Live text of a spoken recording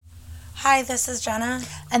Hi, this is Jenna.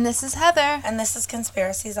 And this is Heather. And this is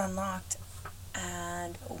Conspiracies Unlocked.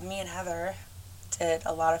 And me and Heather did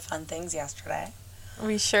a lot of fun things yesterday.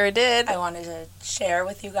 We sure did. I wanted to share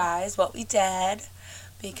with you guys what we did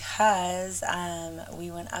because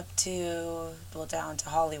we went down to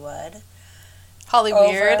Hollywood.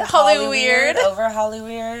 Hollyweird. Over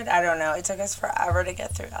Hollyweird. I don't know. It took us forever to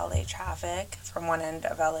get through LA traffic. From one end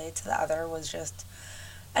of LA to the other was just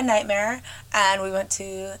a nightmare. And we went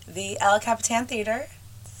to the El Capitan Theater.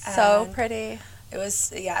 So pretty.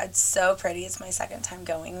 It's so pretty. It's my second time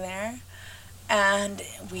going there. And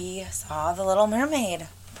we saw The Little Mermaid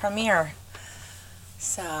premiere.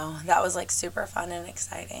 So that was super fun and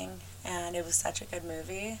exciting. And it was such a good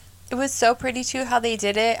movie. It was so pretty too how they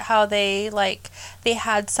did it, how they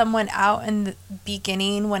had someone out in the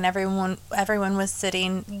beginning when everyone was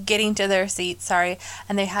getting to their seats, and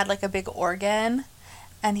they had a big organ.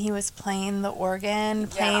 And he was playing the organ,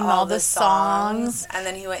 playing all the songs. And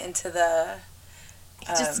then he went into the...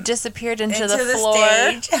 just disappeared into the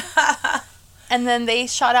floor. Stage. And then they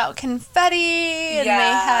shot out confetti, and they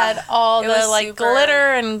had all the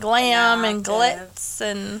glitter and glam and glitz.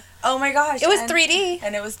 And oh my gosh. It was 3D.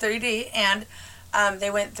 And it was 3D. And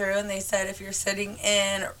they went through and they said, if you're sitting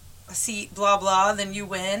in a seat, blah, blah, then you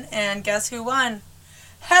win. And guess who won?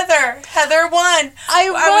 Heather won. I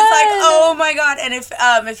was oh my god! And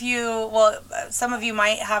some of you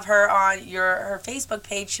might have her on her Facebook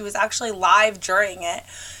page. She was actually live during it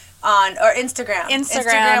or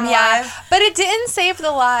Instagram Live. But it didn't save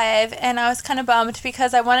the live, and I was kind of bummed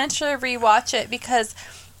because I wanted to rewatch it because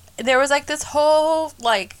there was this whole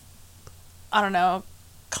I don't know,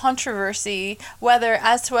 controversy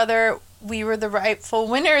as to whether we were the rightful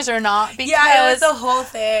winners or not, because it was a whole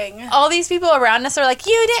thing. All these people around us are like,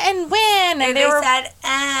 you didn't win, and they said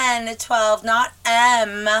N12, not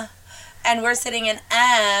M, and we're sitting in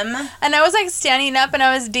M. And I was standing up and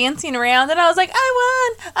I was dancing around and I was like,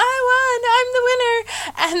 I won, I'm the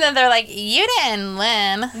winner. And then they're like, you didn't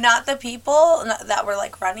win. Not the people that were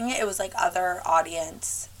running it. It was other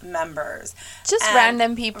audience members, just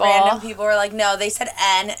random people. Random people were like, no, they said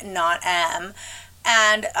N, not M.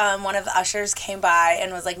 And one of the ushers came by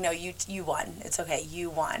and was like, no, you won. It's okay.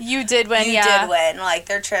 You won. You did win, You did win.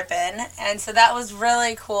 They're tripping. And so that was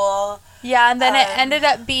really cool. Yeah, and then it ended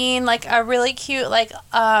up being, a really cute,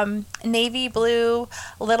 navy blue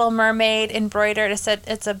Little Mermaid embroidered. It said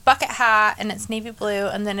it's a bucket hat, and it's navy blue,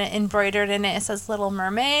 and then it embroidered in it says Little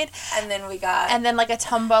Mermaid. And then we got... And then, a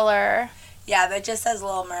tumbler. Yeah, that just says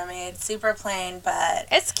Little Mermaid. Super plain, but...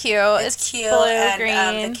 It's cute. It's cute. Blue, and,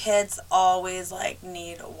 green. The kids always,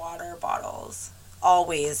 need water bottles.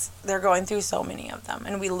 Always. They're going through so many of them.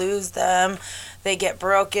 And we lose them. They get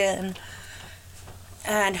broken.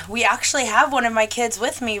 And we actually have one of my kids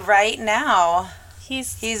with me right now.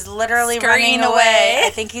 He's literally running away. I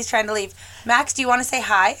think he's trying to leave. Max, do you want to say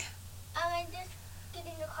hi? I'm just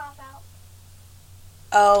getting the cough out.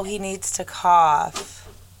 Oh, he needs to cough.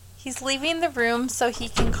 He's leaving the room so he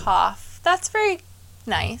can cough. That's very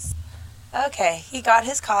nice. Okay, he got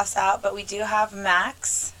his coughs out, but we do have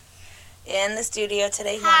Max in the studio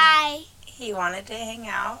today. Hi. He wanted to hang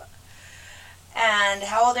out. And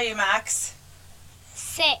how old are you, Max?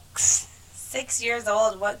 6. 6 years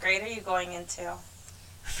old. What grade are you going into?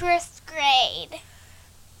 1st grade.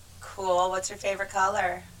 Cool. What's your favorite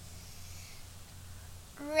color?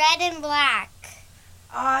 Red and black.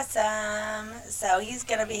 Awesome. So he's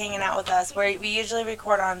going to be hanging out with us. We usually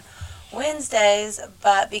record on Wednesdays,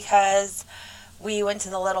 but because we went to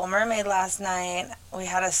the Little Mermaid last night, we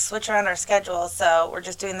had to switch around our schedule. So we're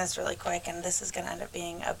just doing this really quick, and this is going to end up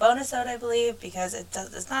being a bonus episode, I believe, because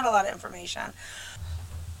it's not a lot of information.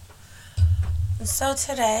 So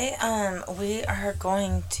today, we are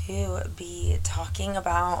going to be talking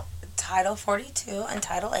about Title 42 and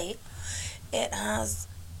Title 8. It has...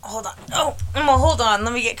 Hold on. Oh, hold on.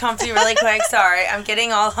 Let me get comfy really quick. Sorry. I'm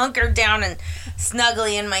getting all hunkered down and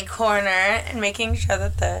snuggly in my corner and making sure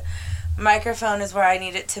that the microphone is where I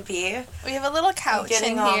need it to be. We have a little couch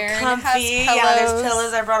getting in all here. Comfy. And it has yeah, there's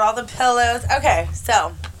pillows. I brought all the pillows. Okay,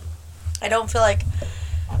 so I don't feel like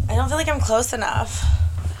I'm close enough.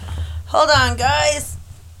 Hold on, guys.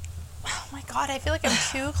 Oh my god, I feel like I'm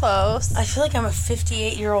too close. I feel like I'm a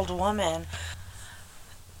 58-year-old woman.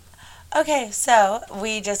 Okay, so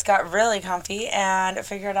we just got really comfy and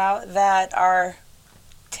figured out that our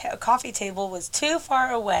coffee table was too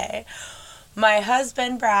far away. My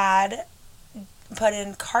husband, Brad, put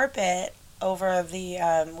in carpet over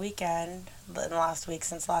the weekend, last week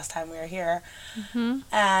since last time we were here,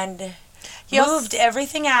 and he moved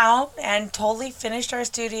everything out and totally finished our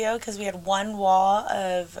studio because we had one wall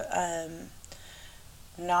of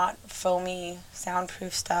not foamy,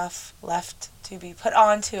 soundproof stuff left to be put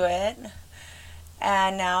onto it.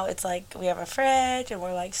 And now it's like we have a fridge and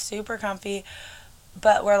we're like super comfy.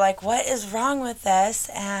 But we're like, what is wrong with this?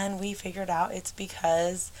 And we figured out it's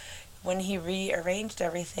because when he rearranged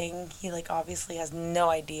everything, he like obviously has no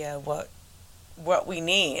idea what we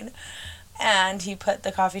need. And he put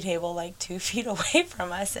the coffee table like 2 feet away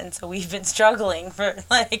from us. And so we've been struggling for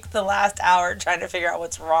like the last hour trying to figure out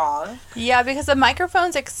what's wrong. Yeah, because the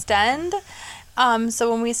microphones extend.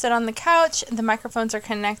 So when we sit on the couch, the microphones are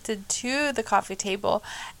connected to the coffee table.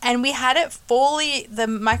 And we had it the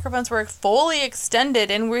microphones were fully extended,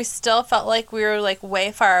 and we still felt like we were like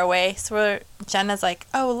way far away. So Jenna's like,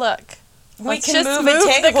 oh, look. We can move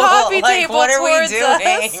the coffee table. What are we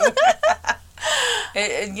doing?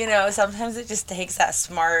 Sometimes it just takes that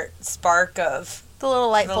smart spark of the little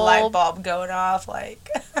light bulb going off. Like,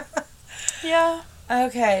 yeah.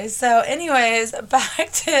 Okay, so anyways,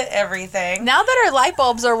 back to everything. Now that our light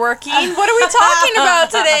bulbs are working, what are we talking about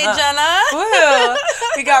today, Jenna? Woo!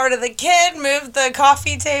 We got rid of the kid, moved the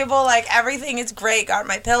coffee table, like everything is great. Got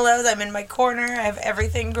my pillows, I'm in my corner, I have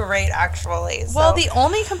everything great actually. So. Well, the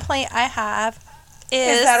only complaint I have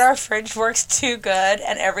is that our fridge works too good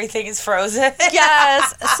and everything is frozen.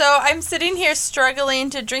 Yes. So I'm sitting here struggling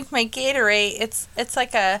to drink my Gatorade. It's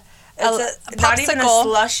like it's not even a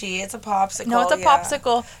slushie. It's a popsicle. No, it's a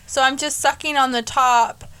popsicle. So I'm just sucking on the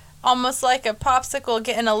top, almost like a popsicle,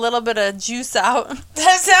 getting a little bit of juice out.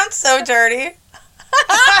 That sounds so dirty.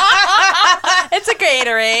 It's a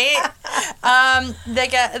Gatorade.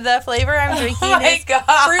 The flavor I'm drinking is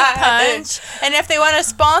fruit punch. And if they want to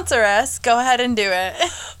sponsor us, go ahead and do it.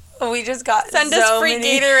 We just got Send us free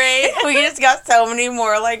Gatorade. We just got so many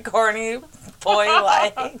more like corny boy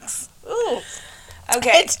likes. Ooh.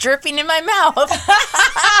 Okay. It's dripping in my mouth.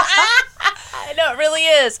 I know, it really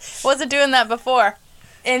is. Wasn't doing that before.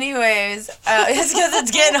 Anyways, it's because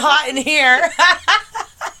it's getting hot in here.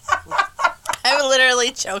 I'm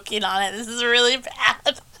literally choking on it. This is really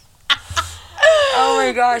bad. Oh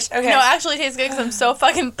my gosh. Okay. No, it actually tastes good because I'm so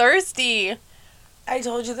fucking thirsty. I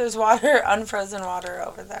told you there's water, unfrozen water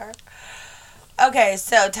over there. Okay,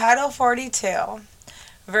 so Title 42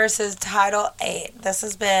 versus Title 8. This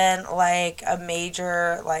has been like a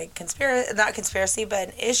major like not conspiracy, but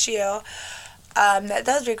an issue that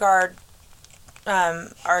does regard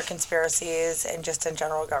our conspiracies and just in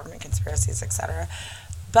general government conspiracies, etc.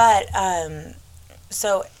 But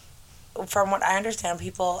so from what I understand,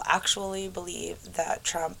 people actually believe that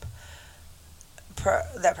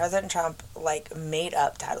President Trump like made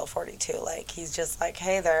up Title 42. Like he's just like,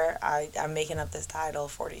 hey there, I'm making up this Title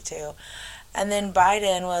 42. And then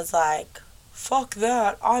Biden was like, fuck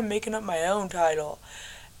that, I'm making up my own title.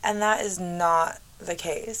 And that is not the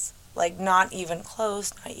case. Like, not even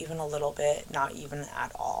close, not even a little bit, not even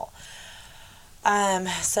at all.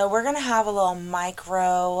 So we're going to have a little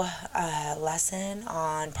micro lesson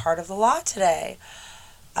on part of the law today.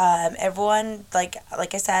 Everyone, like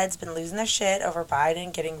I said, has been losing their shit over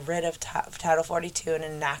Biden getting rid of Title 42 and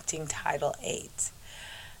enacting Title 8.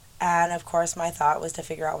 And, of course, my thought was to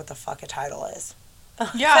figure out what the fuck a title is.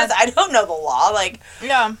 Yeah. Because I don't know the law. Like,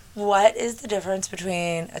 yeah. What is the difference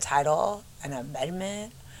between a title, an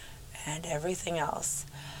amendment, and everything else?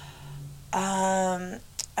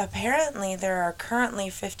 Apparently, there are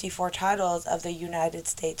currently 54 titles of the United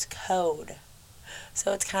States Code.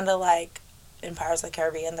 So it's kind of like in Pirates of the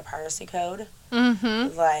Caribbean, the Piracy Code.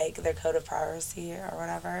 Mm-hmm. Like, their Code of Piracy or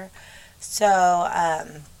whatever. So,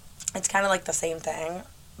 it's kind of like the same thing.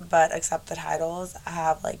 But except the titles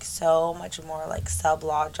have like so much more like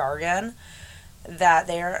sub-law jargon that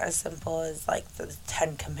they are as simple as like the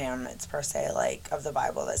 10 commandments per se, like of the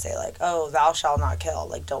Bible that say like, oh, thou shalt not kill,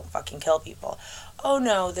 like don't fucking kill people. Oh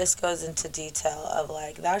no, this goes into detail of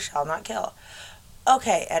like, thou shalt not kill.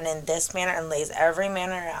 Okay, and in this manner, and lays every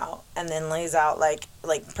manner out, and then lays out like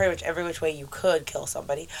pretty much every which way you could kill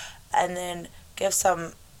somebody, and then gives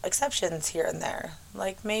some exceptions here and there,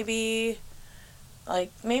 like maybe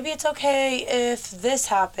it's okay if this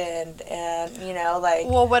happened, and, like...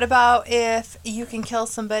 Well, what about if you can kill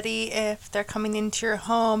somebody if they're coming into your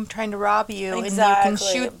home trying to rob you, exactly, and you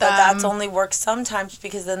can shoot them? But that's only works sometimes,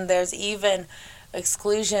 because then there's even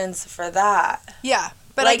exclusions for that. Yeah,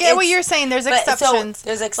 but like I get what you're saying. There's exceptions. So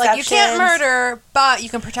there's exceptions. Like, you can't murder, but you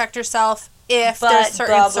can protect yourself if there's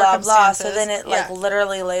certain blah, blah, circumstances. blah. So then it,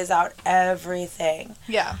 literally lays out everything.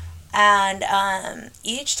 Yeah. And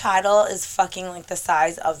each title is fucking like the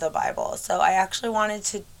size of the Bible. So I actually wanted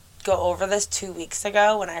to go over this 2 weeks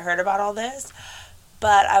ago when I heard about all this,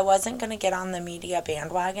 but I wasn't going to get on the media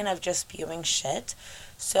bandwagon of just spewing shit.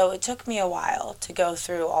 So it took me a while to go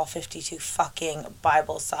through all 52 fucking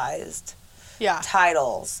Bible-sized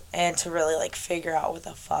titles and to really, like, figure out what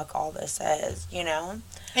the fuck all this is, you know?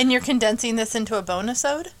 And you're condensing this into a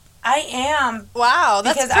bonus-ode? I am. Wow,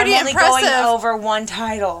 that's because pretty I'm only impressive. going over one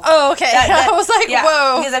title. Oh, okay. I was like,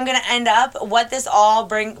 whoa. Because I'm going to end up, what this all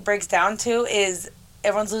breaks down to is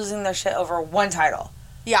everyone's losing their shit over one title.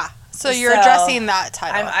 Yeah. So you're addressing that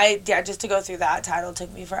title. Just to go through that title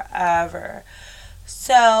took me forever.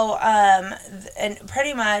 So, and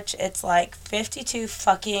pretty much it's like 52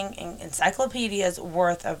 fucking encyclopedias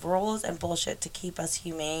worth of rules and bullshit to keep us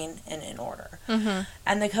humane and in order. Mm-hmm.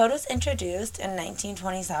 And the code was introduced in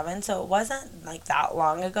 1927, so it wasn't like that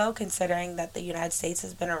long ago considering that the United States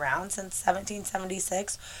has been around since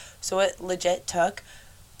 1776. So it legit took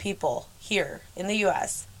people here in the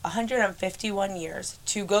U.S. 151 years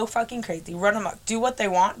to go fucking crazy, run amok, do what they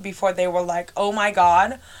want before they were like, oh my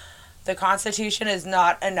God, the Constitution is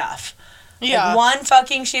not enough. Yeah. Like, one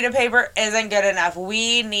fucking sheet of paper isn't good enough.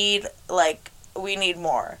 We need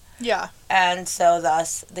more. Yeah. And so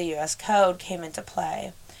thus the U.S. Code came into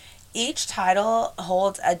play. Each title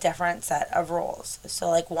holds a different set of rules. So,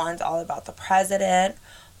 like, one's all about the president.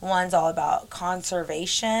 One's all about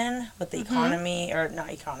conservation with the economy, or not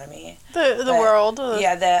economy. The world. The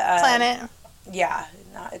planet. Yeah.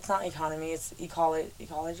 It's not economy. It's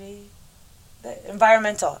ecology. The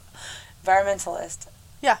environmentalist.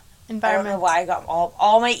 Yeah. I don't know why I got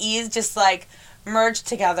all my E's just like merged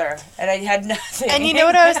together and I had nothing. And you know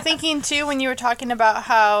what I was thinking too when you were talking about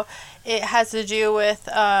how it has to do with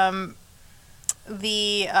that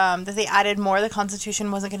they added more, the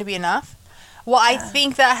Constitution wasn't going to be enough? Well, I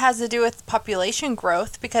think that has to do with population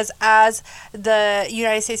growth because as the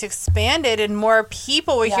United States expanded and more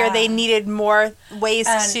people were here, they needed more ways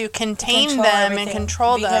to contain them and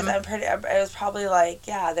control them. It was probably like,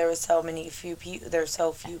 there was so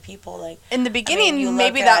few people. Like in the beginning,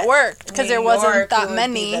 maybe that worked because there wasn't that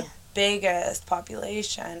many. The biggest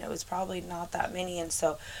population, it was probably not that many, and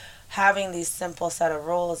so having these simple set of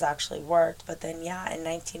rules actually worked. But then, in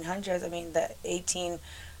 1900s, I mean,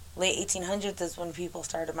 late 1800s is when people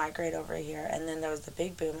started to migrate over here, and then there was the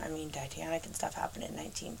big boom. I mean, Titanic and stuff happened in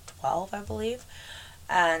 1912, I believe,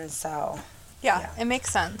 and so it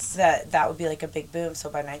makes sense that would be like a big boom. So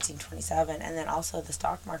by 1927, and then also the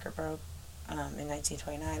stock market broke in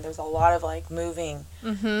 1929. There was a lot of like moving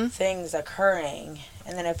things occurring,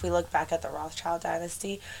 and then if we look back at the Rothschild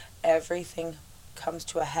dynasty, everything comes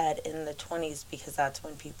to a head in the 20s because that's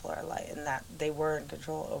when people are like, and that they were in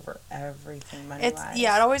control over everything money-wise.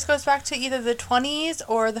 It always goes back to either the 20s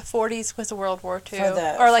or the 40s was World War II.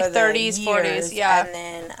 Or like 30s, 40s, yeah.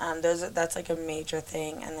 And then that's like a major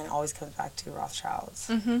thing, and then it always comes back to Rothschilds.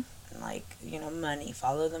 Mm-hmm. And like, money,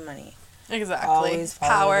 follow the money. Exactly. Always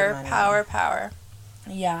follow the money. Power.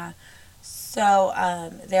 Yeah. So,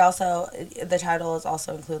 the titles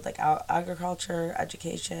also include, like, agriculture,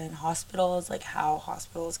 education, hospitals, like, how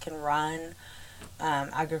hospitals can run,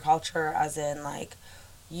 agriculture, as in, like,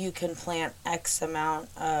 you can plant X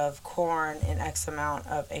amount of corn in X amount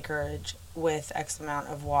of acreage with X amount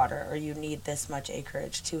of water, or you need this much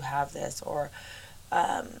acreage to have this, or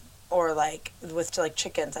like, with, like,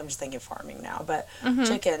 chickens, I'm just thinking farming now, but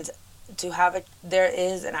chickens, to have it, there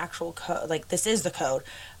is an actual code, like, this is the code.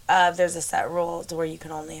 There's a set rule to where you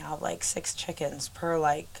can only have like 6 chickens per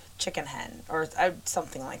like chicken hen or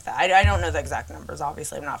something like that. I don't know the exact numbers.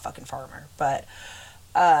 Obviously, I'm not a fucking farmer, but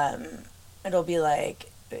it'll be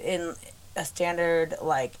like in a standard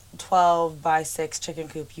like 12 by 6 chicken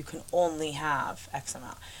coop, you can only have X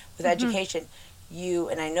amount. With education,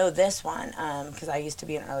 and I know this one because I used to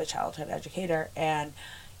be an early childhood educator, and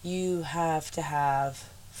you have to have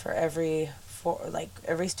every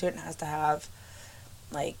student has to have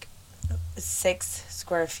like 6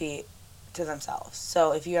 square feet to themselves.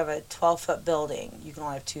 So if you have a 12-foot building, you can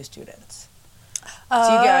only have 2 students. Oh,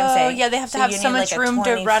 so you get what I'm saying? Yeah, they have to have so much room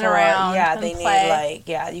to run around. Yeah, and they play.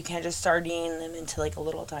 need you can't just sardine them into like a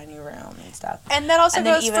little tiny room and stuff. And that also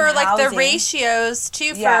goes for like the ratios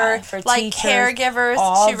too, for like teachers,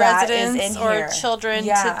 caregivers to residents or children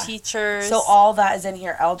to teachers. So all that is in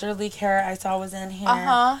here. Elderly care I saw was in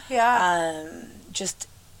here. Just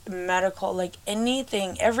medical, like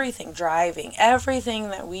anything, everything, driving, everything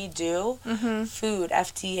that we do, food,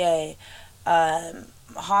 FDA,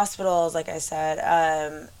 hospitals, like I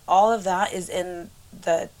said, all of that is in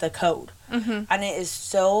the code. And it is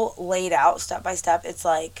so laid out step by step. It's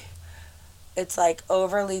like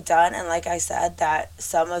overly done, and like I said, that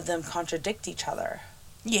some of them contradict each other.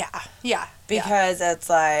 Yeah. Because it's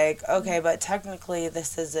like, okay, but technically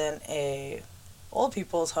this isn't a old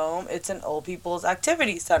people's home. It's an old people's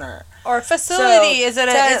activity center. Or facility. So, is it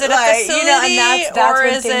a facility, you know, and that's or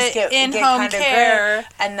when is things it get in-home kind of care? gray.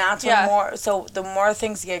 And that's Yeah. when more, so the more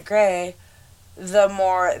things get gray, the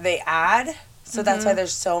more they add. So that's why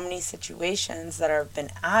there's so many situations that have been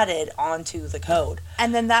added onto the code.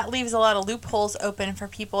 And then that leaves a lot of loopholes open for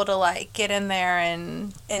people to, like, get in there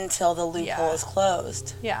and... Until the loophole is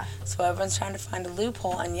closed. Yeah. So everyone's trying to find a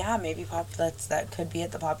loophole, and yeah, maybe that could be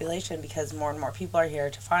at the population because more and more people are here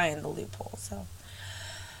to find the loophole. So,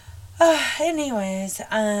 anyways,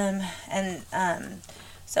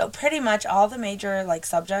 so pretty much all the major like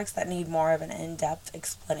subjects that need more of an in-depth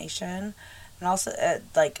explanation, and also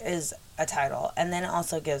is a title, and then it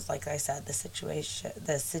also gives, like I said, the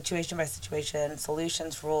situation by situation,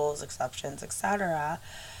 solutions, rules, exceptions, etc.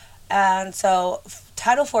 And so,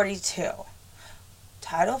 Title 42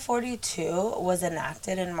 was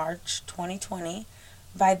enacted in March 2020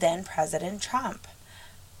 by then President Trump.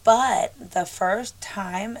 But the first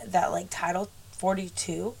time that like Title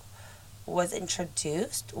 42 was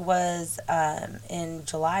introduced was in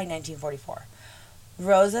July 1944.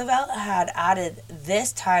 Roosevelt had added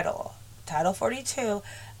this title, Title 42,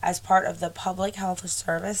 as part of the Public Health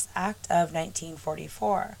Service Act of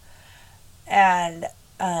 1944. And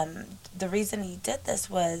the reason he did this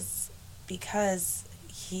was because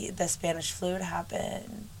the Spanish flu had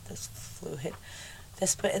happened. The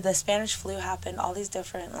Spanish flu happened. All these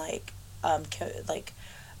different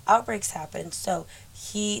outbreaks happened. So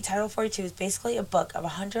Title 42 is basically a book of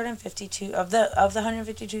 152 of the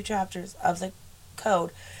 152 chapters of the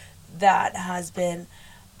code that has been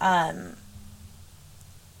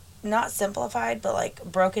not simplified, but like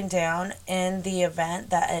broken down in the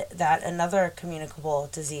event that another communicable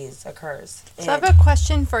disease occurs. So I have a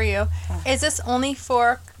question for you. Is this only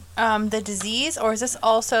for the disease, or is this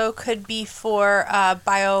also could be for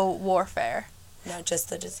biowarfare? No, just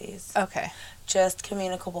the disease. Okay. Just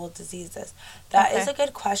communicable diseases. That is a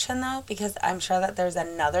good question, though, because I'm sure that there's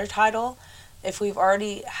another title. If we've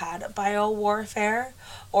already had biowarfare,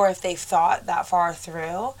 or if they've thought that far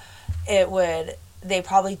through, they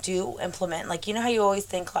probably do implement, like, you know how you always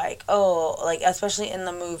think, like, oh, like, especially in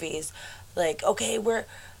the movies, like, okay,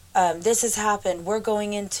 this has happened, we're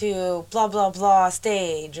going into blah, blah, blah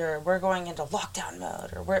stage, or we're going into lockdown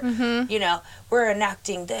mode, or we're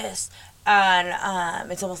enacting this,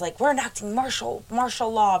 and it's almost like we're enacting martial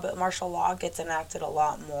law, but martial law gets enacted a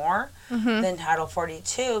lot more than Title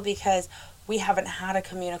 42, because we haven't had a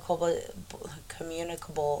communicable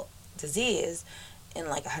disease in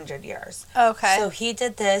like 100 years. Okay. So he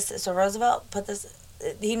did this. So Roosevelt put this.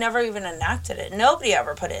 He never even enacted it. Nobody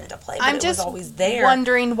ever put it into play. But it was always there. I'm just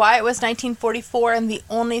wondering why it was 1944, and the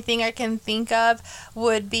only thing I can think of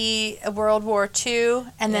would be World War II,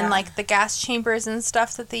 and then like the gas chambers and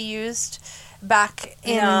stuff that they used back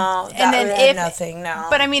in. No, nothing. No.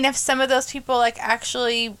 But I mean, if some of those people like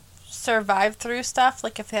actually survived through stuff,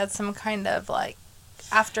 like if they had some kind of like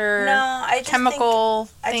chemical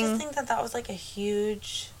thing. I just think that was like a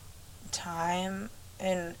huge time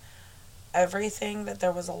in everything, that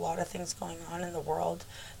there was a lot of things going on in the world.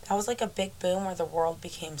 That was like a big boom where the world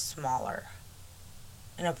became smaller.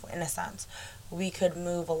 In a sense, we could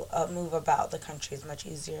move about the countries much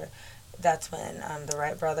easier. That's when the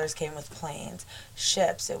Wright brothers came with planes,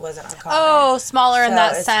 ships. It wasn't uncommon. Oh, smaller in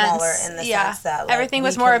that sense. Smaller in the sense that like, everything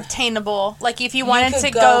was more obtainable. Like if you wanted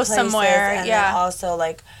to go somewhere, and then also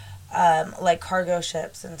like cargo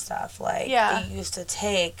ships and stuff. Like they used to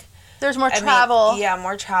take. There's more travel.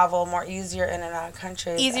 More travel, more easier in and out of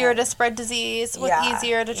countries. Easier to spread disease,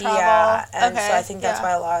 easier to travel. Yeah, and so I think that's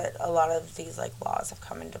why a lot of these like laws have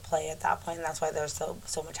come into play at that point, and that's why there's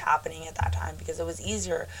so much happening at that time, because it was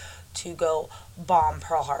easier to go bomb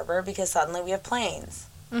Pearl Harbor because suddenly we have planes.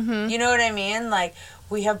 Mm-hmm. You know what I mean? Like,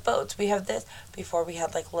 we have boats, we have this. Before we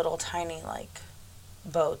had like little tiny like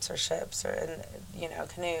boats or ships or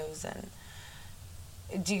canoes. And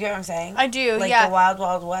do you get what I'm saying? I do. Like the Wild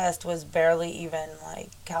Wild West was barely even like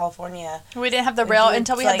California. We didn't have the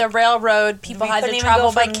until we had the railroad. People had to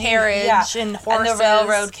travel by carriage and horses. And the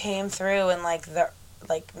railroad came through in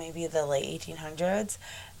maybe the late 1800s,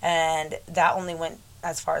 and that only went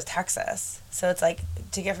as far as Texas. So it's like,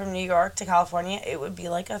 to get from New York to California, it would be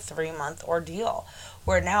like a 3-month ordeal.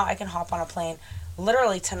 Where now I can hop on a plane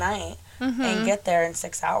literally tonight and get there in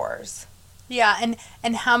 6 hours. Yeah,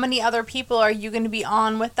 and how many other people are you going to be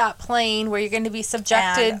on with that plane, where you're going to be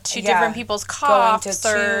subjected to different people's coughs?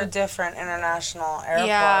 Going to 2 different international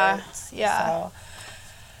airports. Yeah. So,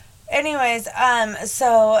 anyways,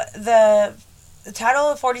 so the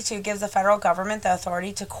Title 42 gives the federal government the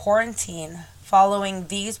authority to quarantine following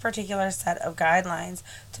these particular set of guidelines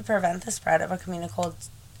to prevent the spread of a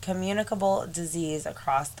communicable disease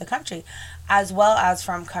across the country, as well as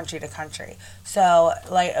from country to country. So,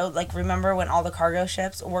 like remember when all the cargo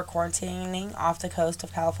ships were quarantining off the coast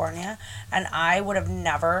of California, and I would have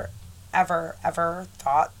never, ever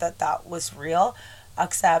thought that was real,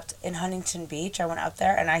 except in Huntington Beach. I went up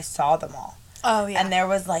there and I saw them all. Oh, yeah. And there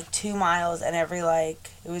was, 2 miles, and every, it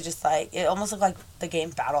was just, it almost looked like the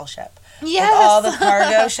game Battleship. Yes. All the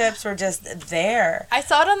cargo ships were just there. I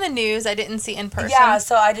saw it on the news. I didn't see it in person. Yeah,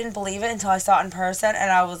 so I didn't believe it until I saw it in person,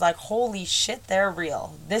 and I was like, holy shit, they're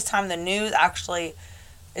real. This time the news actually,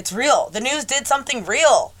 it's real. The news did something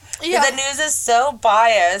real. Yeah. The news is so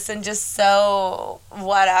biased and just so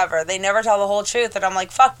whatever. They never tell the whole truth, and I'm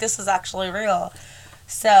like, fuck, this is actually real.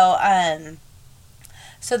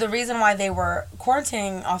 So the reason why they were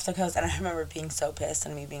quarantining off the coast, and I remember being so pissed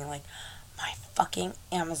and me being like, my fucking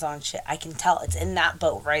Amazon shit, I can tell it's in that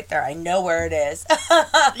boat right there. I know where it is.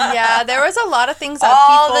 Yeah, there was a lot of things that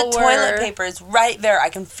all the toilet paper is right there. I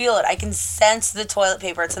can feel it. I can sense the toilet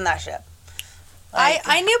paper. It's in that ship.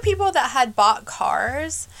 I knew people that had bought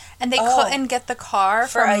cars and they couldn't get the car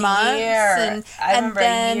for months. Year. I remember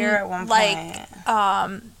a year at one point.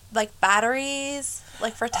 Like batteries,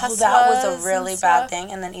 for Teslas. That was a really bad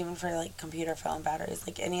thing. And then even for computer phone batteries,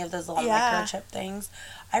 any of those little microchip things.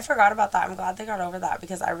 I forgot about that. I'm glad they got over that,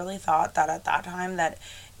 because I really thought that at that time that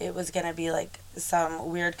it was going to be some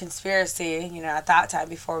weird conspiracy, at that time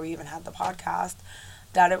before we even had the podcast,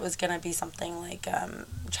 that it was going to be something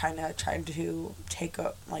China trying to take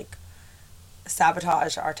a,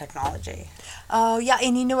 sabotage our technology. Oh, yeah,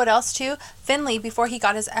 and you know what else, too? Finley, before he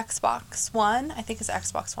got his Xbox One, I think his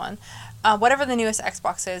Xbox One, whatever the newest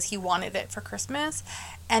Xbox is, he wanted it for Christmas,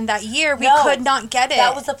 and that year we could not get it.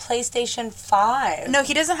 That was a PlayStation 5. No,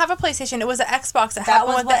 he doesn't have a PlayStation. It was an Xbox. That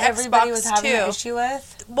happened with the Xbox, everybody was having an issue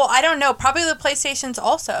with? Well, I don't know. Probably the PlayStations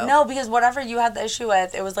also. No, because whatever you had the issue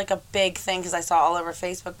with, it was a big thing, because I saw all over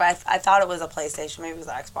Facebook, but I thought it was a PlayStation. Maybe it was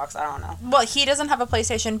an Xbox. I don't know. Well, he doesn't have a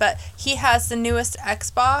PlayStation, but he has the newest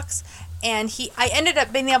Xbox, and I ended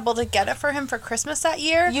up being able to get it for him for Christmas that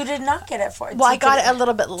year. You did not get it for it. Well, I got it a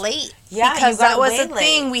little bit late. Yeah, because that was the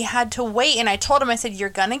thing. We had to wait, and I told him, I said, you're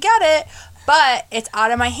gonna get it, but it's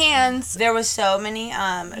out of my hands. There was so many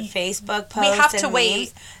Facebook posts. We have to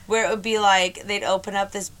wait. Where it would be they'd open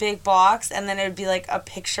up this big box, and then it would be a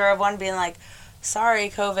picture of one being sorry,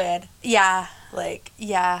 COVID. Yeah.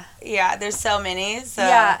 Yeah. Yeah, there's so many. So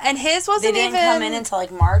yeah, and his wasn't even... They didn't come in until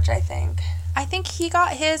March, I think. I think he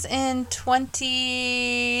got his in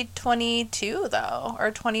 2022, though.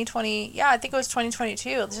 Or 2020. Yeah, I think it was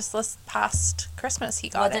 2022. Just this past Christmas he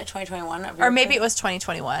got it. Wasn't it 2021? Or maybe it was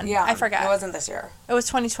 2021. Yeah. I forgot. It wasn't this year. It was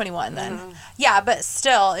 2021 then. Mm-hmm. Yeah, but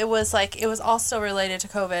still, it was it was all still related to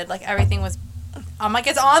COVID. Everything was... I'm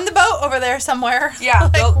it's on the boat over there somewhere. Yeah,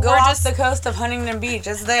 go off the coast of Huntington Beach.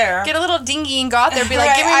 It's there. Get a little dinghy and go out there and be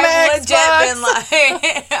like, give me my Xbox. I've legit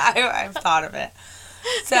been I've thought of it.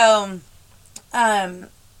 So...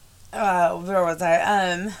 where was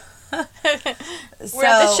I? We're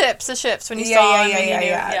at the ships when you saw them.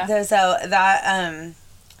 Yeah. So that,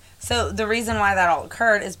 so the reason why that all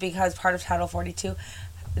occurred is because part of Title 42,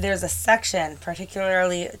 there's a section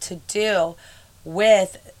particularly to do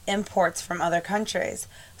with imports from other countries.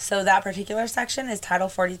 So that particular section is Title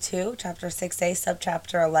 42, Chapter 6A,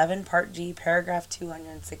 Subchapter 11, Part G, Paragraph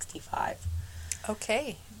 265.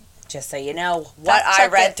 Okay. Just so you know what I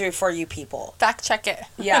read through for you people. Fact check it.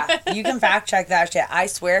 Yeah, you can fact check that shit. I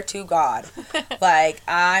swear to God.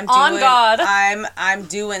 I'm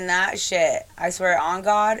doing that shit. I swear on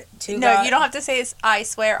God, to God. No, you don't have to say I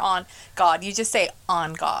swear on God. You just say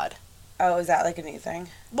on God. Oh, is that a new thing?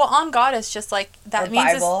 Well, on God is just that or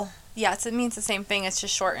means Bible. Yes, it means the same thing. It's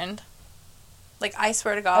just shortened. I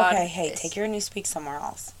swear to God. Okay, hey, take your new speak somewhere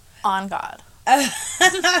else. On God.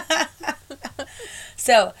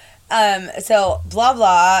 So blah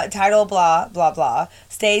blah title blah blah blah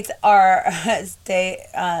states are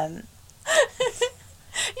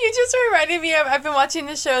You just reminded me of, I've been watching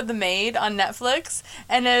the show The Maid on Netflix,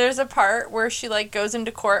 and there's a part where she goes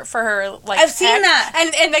into court for her I've seen that,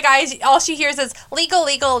 and the guy, all she hears is legal,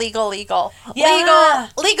 legal, legal, legal, yeah.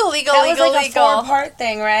 legal. That was a 4-part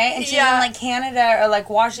thing, right? And she's in Canada or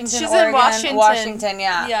Washington, she's Oregon, in Washington,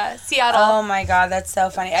 yeah, Seattle. Oh my God, that's so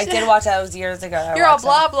funny. I did watch that. It was years ago. You're all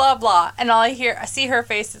blah blah blah, and all I see her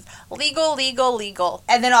face is legal, legal, legal,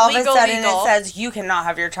 and then all of a sudden it says you cannot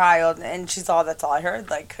have your child, and that's all I heard.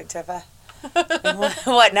 Tifa.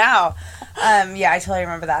 What now? Yeah, I totally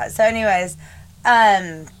remember that. So anyways,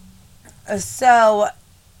 so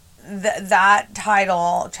that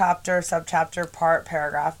title, chapter, subchapter, part,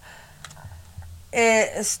 paragraph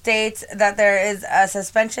it states that there is a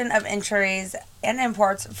suspension of entries and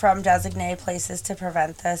imports from designated places to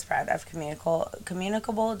prevent the spread of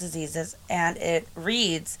communicable diseases, and it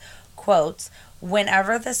reads, quotes,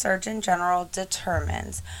 whenever the Surgeon General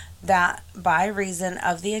determines that by reason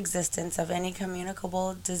of the existence of any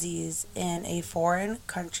communicable disease in a foreign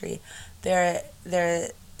country, there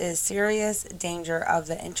is serious danger of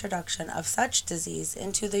the introduction of such disease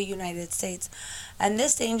into the United States, and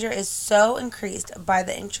this danger is so increased by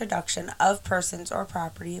the introduction of persons or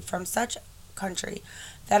property from such country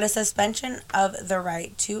that a suspension of the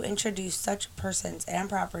right to introduce such persons and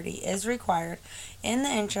property is required in the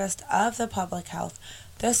interest of the public health.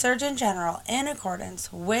 The Surgeon General, in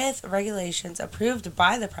accordance with regulations approved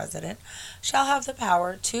by the President, shall have the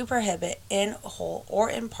power to prohibit in whole or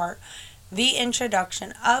in part the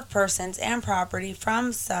introduction of persons and property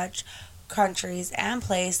from such countries and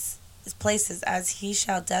places as he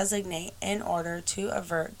shall designate in order to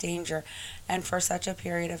avert danger and for such a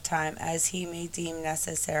period of time as he may deem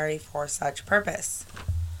necessary for such purpose.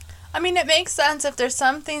 I mean, it makes sense if there's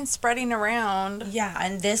something spreading around. Yeah,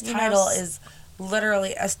 and this title is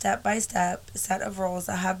literally a step-by-step set of rules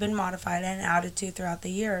that have been modified and added to throughout the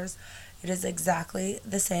years. It is exactly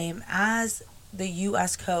the same as the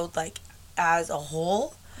U.S. Code, like, as a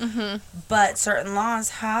whole, but certain laws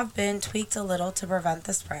have been tweaked a little to prevent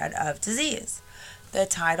the spread of disease. The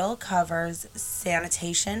title covers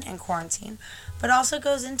sanitation and quarantine, but also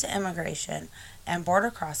goes into immigration and border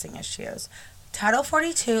crossing issues. Title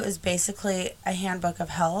 42 is basically a handbook of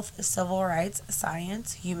health, civil rights,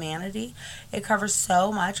 science, humanity. It covers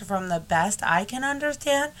so much. From the best I can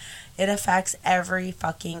understand, it affects every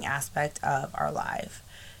fucking aspect of our life,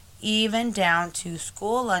 even down to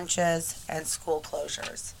school lunches and school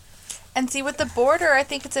closures. And see, with the border, I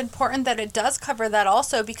think it's important that it does cover that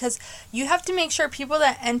also, because you have to make sure people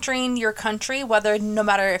that entering your country, whether no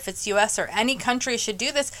matter if it's U.S. or any country should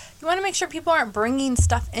do this, you want to make sure people aren't bringing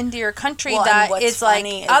stuff into your country that is like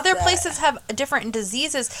other places have different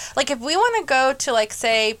diseases. Like if we want to go to like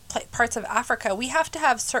say parts of Africa, we have to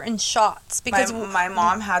have certain shots because my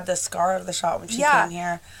mom had the scar of the shot when she came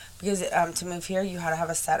here. Because to move here, you had to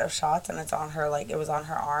have a set of shots, and it's on her, like, it was on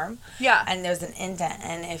her arm. Yeah. And there's an indent.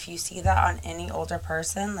 And if you see that on any older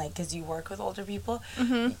person, like, because you work with older people,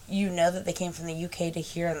 you know that they came from the UK to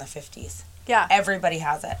here in the 50s. Yeah. Everybody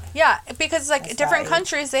has it. Yeah, because, like, different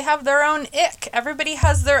countries, they have their own ick. Everybody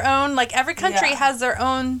has their own, like, every country has their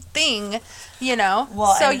own thing, you know?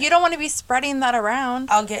 Well, so you don't want to be spreading that around.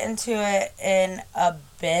 I'll get into it in a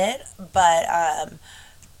bit, but,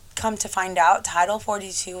 come to find out, Title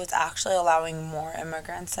 42 was actually allowing more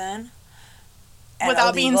immigrants in.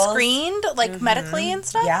 Without being screened, like medically and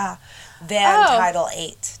stuff? Yeah. Than Title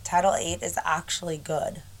 8. Title 8 is actually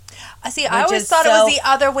good. See, I always thought it was the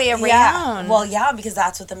other way around. Yeah. Well, yeah, because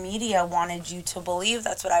that's what the media wanted you to believe.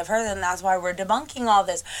 That's what I've heard, and that's why we're debunking all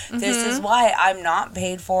this. This is why I'm not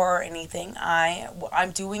paid for or anything.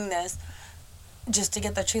 I'm doing this just to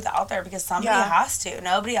get the truth out there because somebody has to.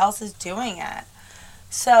 Nobody else is doing it.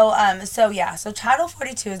 So Title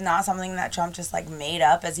 42 is not something that Trump just, like, made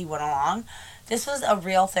up as he went along. This was a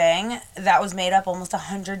real thing that was made up almost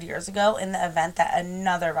 100 years ago in the event that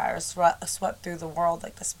another virus swept through the world,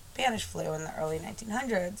 like the Spanish flu in the early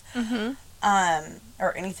 1900s.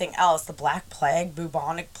 Or anything else. The Black Plague,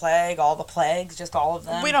 bubonic plague, all the plagues, just all of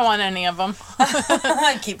them. We don't want any of them.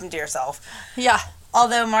 Keep them to yourself. Yeah.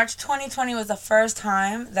 Although March 2020 was the first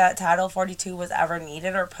time that Title 42 was ever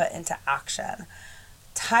needed or put into action.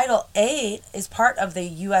 Title 8 is part of the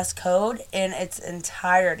U.S. Code in its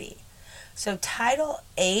entirety. So Title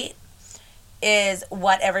 8 is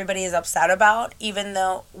what everybody is upset about, even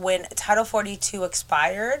though when Title 42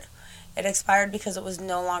 expired, it expired because it was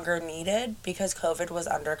no longer needed because COVID was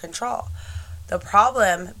under control. The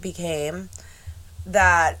problem became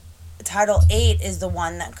that Title 8 is the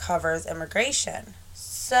one that covers immigration.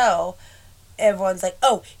 So everyone's like,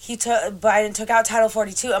 oh, Biden took out Title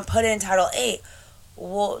 42 and put in Title 8.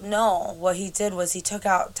 Well, no. What he did was he took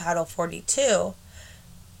out Title 42,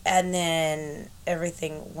 and then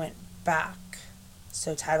everything went back.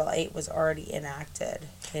 So Title 8 was already enacted.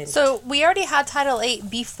 So we already had Title 8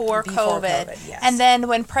 before COVID. Yes. And then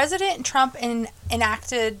when President Trump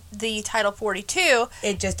enacted the Title 42...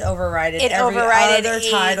 It just overrided every other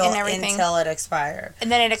title until it expired. And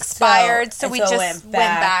then it expired, so we just went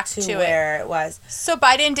back to where it was. So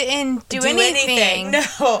Biden didn't do anything.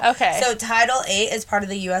 No. Okay. So Title 8 is part of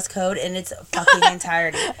the U.S. Code in its fucking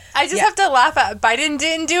entirety. I just have to laugh at Biden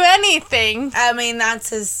didn't do anything. I mean, that's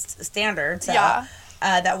his standard. So. Yeah.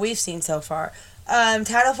 That we've seen so far.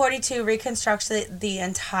 Title 42 reconstructs the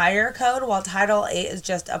entire code, while Title 8 is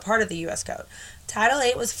just a part of the U.S. Code. Title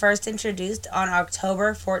 8 was first introduced on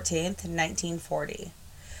October 14th, 1940.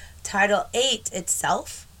 Title 8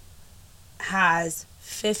 itself has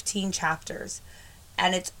 15 chapters,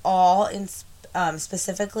 and it's all in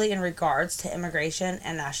specifically in regards to immigration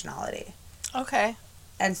and nationality. Okay.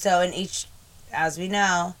 And so in each, as we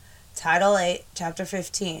know, Title 8, Chapter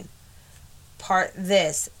 15, part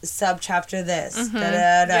this, subchapter this,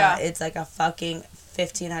 Yeah. It's like a fucking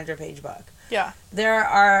 1,500 page book. Yeah.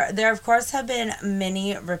 There of course have been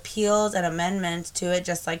many repeals and amendments to it,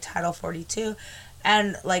 just like Title 42,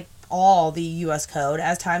 and like all the U.S. Code.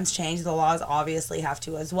 As times change, the laws obviously have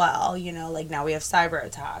to as well. You know, like now we have cyber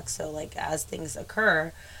attacks, so like as things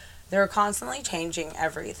occur, they're constantly changing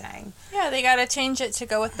everything. Yeah, they got to change it to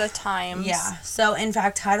go with the times. Yeah. So, in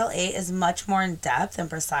fact, Title 8 is much more in-depth and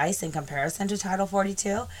precise in comparison to Title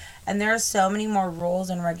 42. And there are so many more rules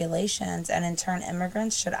and regulations. And in turn,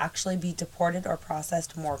 immigrants should actually be deported or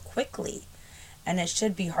processed more quickly. And it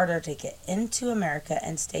should be harder to get into America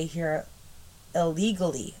and stay here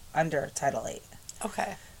illegally under Title 8.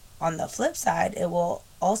 Okay. On the flip side, it will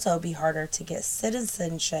also be harder to get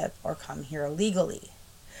citizenship or come here legally.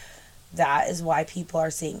 That is why people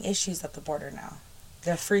are seeing issues at the border now.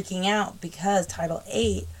 They're freaking out because Title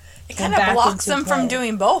 8 it kind of blocks them from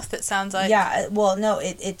doing both, it sounds like. Yeah, well, no,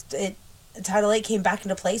 it Title 8 came back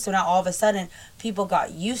into place, so now all of a sudden people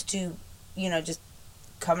got used to, you know, just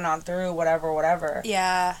coming on through, whatever.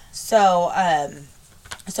 Yeah. So,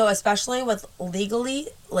 so especially with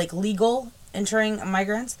legal entering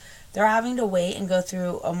migrants, they're having to wait and go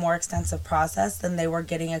through a more extensive process than they were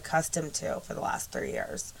getting accustomed to for the last 3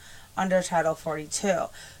 years under Title 42.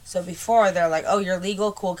 So before, they're like, oh, you're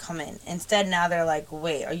legal, cool, come in. Instead, now they're like,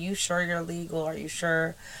 wait, are you sure you're legal? Are you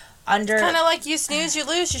sure? Under Kind of like you snooze, you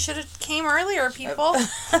lose. You should have came earlier, people.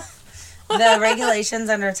 The regulations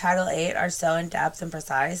under Title 8 are so in-depth and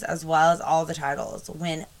precise, as well as all the titles,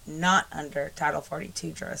 when not under Title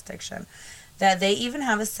 42 jurisdiction, that they even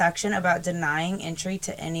have a section about denying entry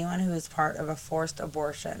to anyone who is part of a forced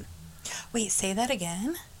abortion. Wait, say that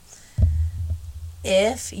again?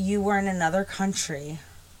 If you were in another country,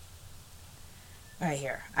 right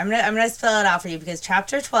here, I'm gonna spell it out for you, because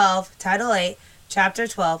Chapter 12, Title 8, Chapter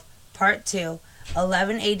 12, Part 2,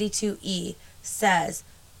 1182E says,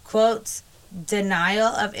 quotes, denial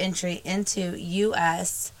of entry into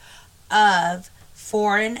U.S. of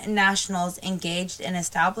foreign nationals engaged in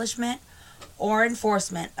establishment or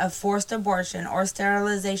enforcement of forced abortion or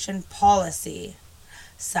sterilization policy.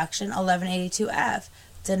 Section 1182F,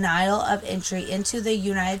 denial of entry into the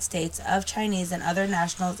United States of Chinese and other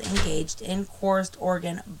nationals engaged in coerced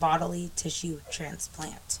organ bodily tissue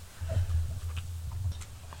transplant.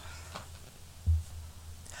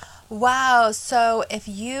 Wow, so if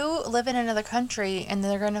you live in another country and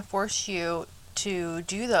they're going to force you to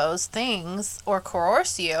do those things or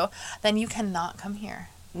coerce you, then you cannot come here.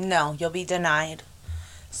 No, you'll be denied.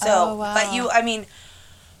 So, Oh, wow. but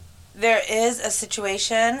there is a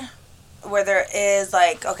situation where there is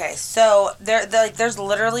there's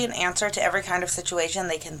literally an answer to every kind of situation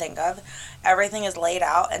they can think of. Everything is laid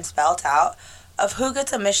out and spelt out of who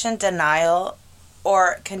gets a mission denial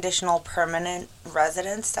or conditional permanent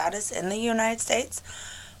resident status in the United States.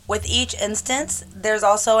 With each instance, there's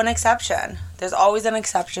also an exception. There's always an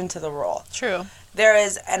exception to the rule. True. There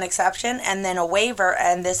is an exception and then a waiver,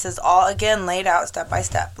 and this is all, again, laid out step by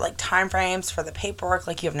step. Like time frames for the paperwork,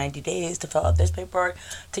 like you have 90 days to fill out this paperwork,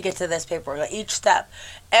 to get to this paperwork. Like each step,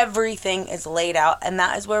 everything is laid out, and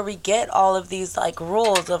that is where we get all of these, like,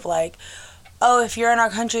 rules of, like, oh, if you're in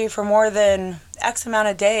our country for more than X amount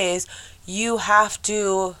of days, you have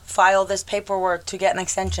to file this paperwork to get an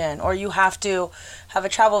extension, or you have to have a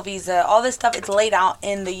travel visa. All this stuff, it's laid out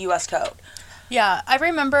in the U.S. Code. Yeah, I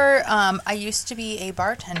remember I used to be a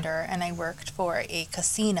bartender and I worked for a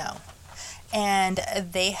casino. And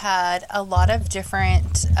they had a lot of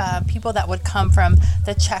different people that would come from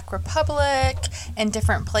the Czech Republic and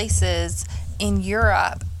different places in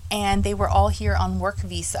Europe. And they were all here on work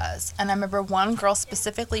visas. And I remember one girl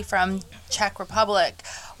specifically from Czech Republic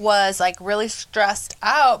was like really stressed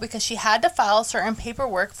out because she had to file certain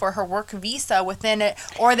paperwork for her work visa within it,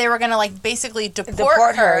 or they were going to like basically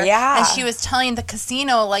deport her. Yeah. And she was telling the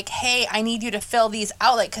casino like, hey, I need you to fill these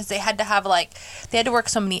out, like, because they had to have like, they had to work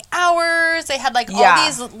so many hours. They had like all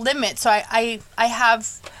these limits. So I have,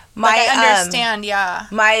 I understand, yeah.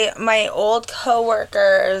 My old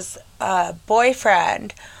coworker's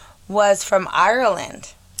boyfriend was from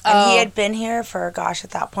Ireland, and he had been here for, gosh,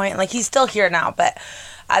 at that point, like, he's still here now, but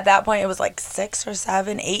at that point it was like 6 or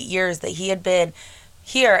 7, 8 years that he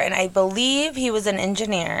here, and I believe he was an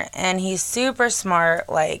engineer, and he's super smart,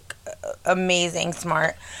 like amazing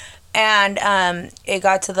smart. And it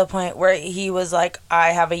got to the point where he was like,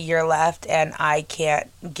 I have a year left and I can't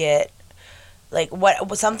get, like,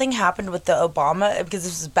 what something happened with the Obama, because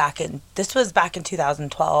this was back in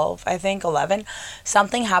 2012, I think, 11.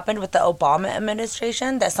 Something happened with the Obama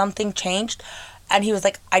administration, that something changed, and he was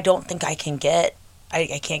like, I don't think I can get,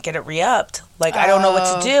 I can't get it re-upped. Like, I don't know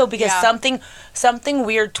what to do, because something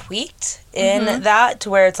weird tweaked in that, to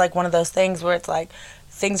where it's like one of those things where it's like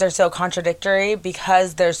things are so contradictory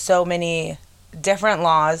because there's so many different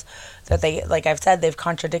laws that they, like I've said, they've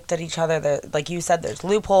contradicted each other. Like you said, there's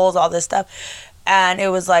loopholes, all this stuff. And it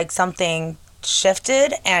was like something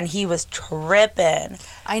shifted, and he was tripping.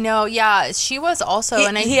 I know, yeah. She was also,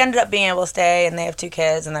 he ended up being able to stay, and they have 2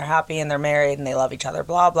 kids, and they're happy, and they're married, and they love each other,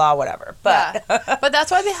 blah, blah, whatever. But but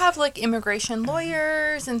that's why they have, like, immigration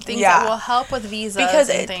lawyers and things that will help with visas because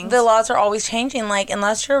and things. The laws are always changing. Like,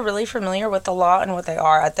 unless you're really familiar with the law and what they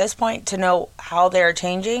are at this point, to know how they're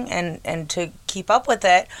changing and to keep up with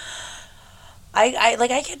it,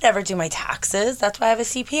 I could never do my taxes. That's why I have a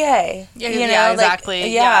CPA. Yeah,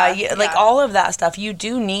 exactly. Like all of that stuff. You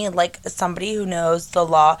do need like somebody who knows the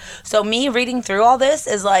law. So me reading through all this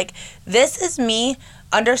is like, this is me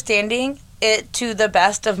understanding it to the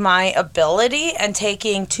best of my ability and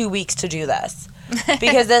taking 2 weeks to do this.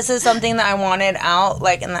 Because this is something that I wanted out,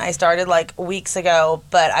 like, and I started like weeks ago,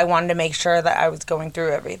 but I wanted to make sure that I was going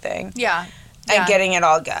through everything. Yeah. And getting it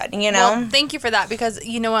all good, you know? Well, thank you for that, because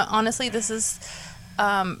you know what? Honestly, this is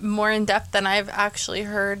more in depth than I've actually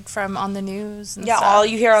heard from on the news. And stuff. All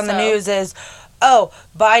you hear on the news is, oh,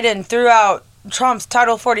 Biden threw out Trump's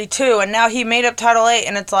Title 42, and now he made up Title 8,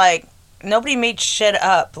 and it's like, nobody made shit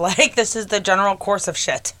up. Like, this is the general course of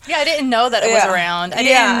shit. Yeah, I didn't know that it was around. I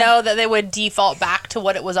didn't know that they would default back to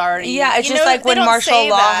what it was already. Yeah, it's just like when martial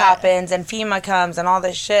law happens and FEMA comes and all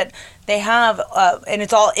this shit, they have, and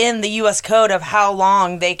it's all in the U.S. code of how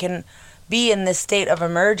long they can be in this state of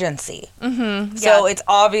emergency. Mm-hmm. So it's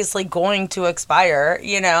obviously going to expire,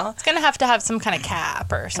 you know? It's going to have some kind of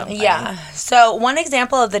cap or something. Yeah. So one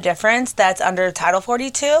example of the difference that's under Title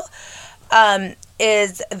 42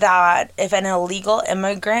 is that if an illegal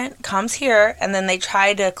immigrant comes here and then they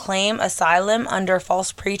try to claim asylum under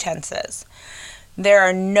false pretenses, there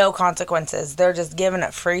are no consequences. They're just given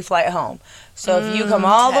a free flight home. So if you come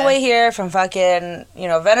all the way here from fucking,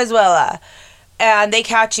 Venezuela, and they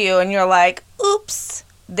catch you and you're like, oops,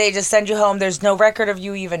 they just send you home. There's no record of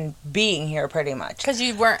you even being here, pretty much. Because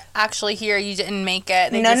you weren't actually here. You didn't make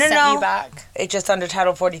it. They sent you back. It's just under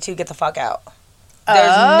Title 42, get the fuck out.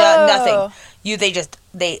 There's nothing.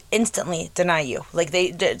 They instantly deny you. Like,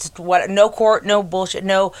 no court, no bullshit,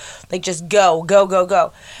 no, like, just go.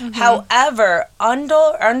 Mm-hmm. However,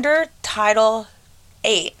 under Title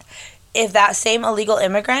 8, if that same illegal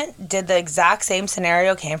immigrant did the exact same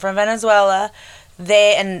scenario, came from Venezuela,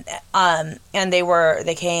 they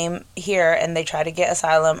came here and they tried to get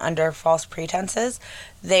asylum under false pretenses,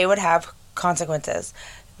 they would have consequences,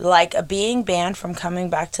 like being banned from coming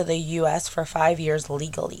back to the U.S. for 5 years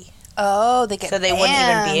legally. Oh, they get so they wouldn't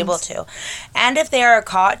even be able to. And if they are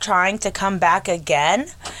caught trying to come back again,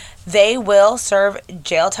 they will serve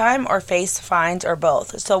jail time or face fines or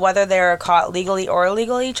both. So whether they're caught legally or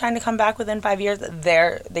illegally trying to come back within 5 years,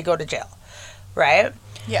 they go to jail, right?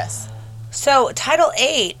 Yes. So Title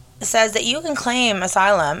 8 says that you can claim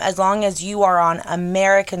asylum as long as you are on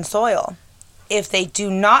American soil. If they do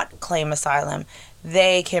not claim asylum,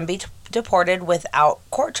 they can be deported without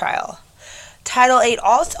court trial. Title 8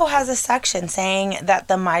 also has a section saying that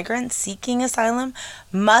the migrant seeking asylum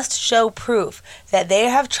must show proof that they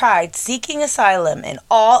have tried seeking asylum in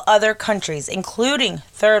all other countries, including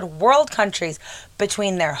third world countries,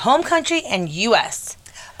 between their home country and U.S.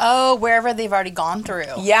 Oh, wherever they've already gone through.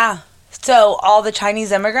 Yeah. So all the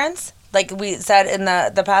Chinese immigrants, like we said in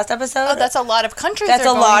the past episode. Oh, that's a lot of countries. That's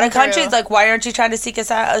a lot of countries. Like, why aren't you trying to seek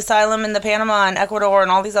asylum in the Panama and Ecuador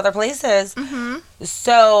and all these other places? Mm-hmm.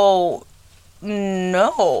 So...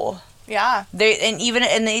 no. Yeah. And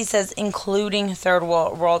he says including third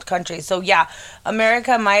world countries. So yeah,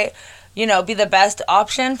 America might, be the best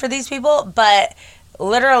option for these people, but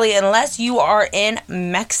literally unless you are in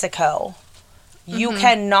Mexico, you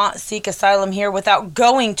cannot seek asylum here without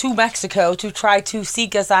going to Mexico to try to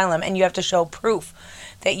seek asylum, and you have to show proof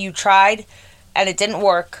that you tried and it didn't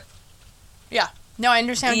work. Yeah. No, I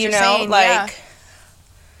understand what you're saying.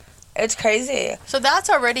 It's crazy. So that's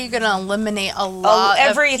already going to eliminate a lot of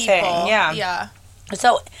everything, people. Yeah.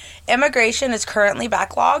 So immigration is currently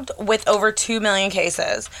backlogged with over 2 million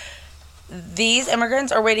cases. These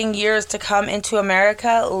immigrants are waiting years to come into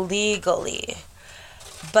America legally.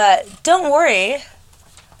 But don't worry.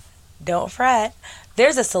 Don't fret.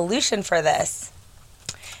 There's a solution for this.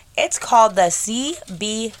 It's called the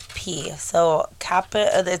CBP. So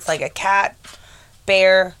it's like a cat,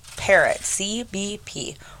 bear, parrot.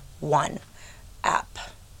 CBP 1 app.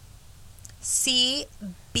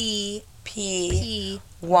 CBP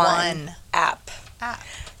 1 app.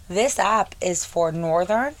 This app is for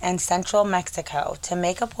northern and central Mexico to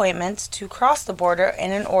make appointments to cross the border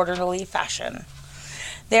in an orderly fashion.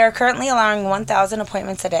 They are currently allowing 1,000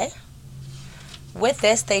 appointments a day. With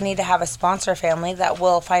this, they need to have a sponsor family that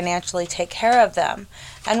will financially take care of them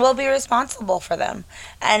and will be responsible for them.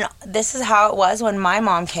 And this is how it was when my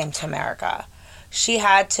mom came to America. She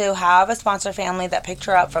had to have a sponsor family that picked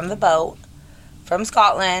her up from the boat from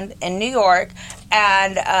Scotland in New York,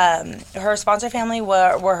 and her sponsor family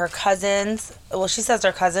were her cousins. Well, she says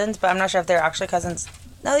they're cousins, but I'm not sure if they're actually cousins.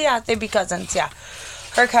 No, yeah, they'd be cousins, yeah.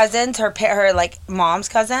 Her cousins, her like mom's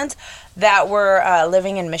cousins that were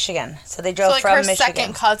living in Michigan. So they drove from Michigan. So her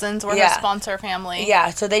second cousins were her sponsor family. Yeah,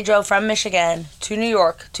 so they drove from Michigan to New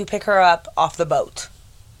York to pick her up off the boat.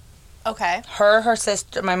 Okay. Her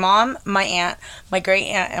sister, my mom, my aunt, my great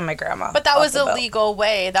aunt, and my grandma. But that was a legal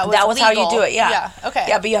way. That was how you do it, yeah. Yeah, okay.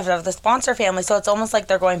 Yeah, but you have to have the sponsor family, so it's almost like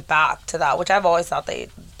they're going back to that, which I've always thought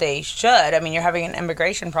they should. I mean, you're having an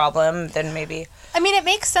immigration problem, then maybe... I mean, it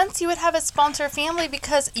makes sense you would have a sponsor family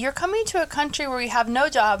because you're coming to a country where you have no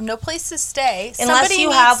job, no place to stay. Unless you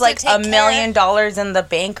have, like, $1 million in the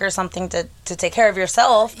bank or something to take care of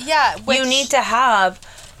yourself. Yeah, you need to have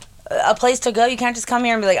a place to go. You can't just come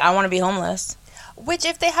here and be like, I want to be homeless. Which,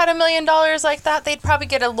 if they had $1 million like that, they'd probably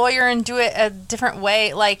get a lawyer and do it a different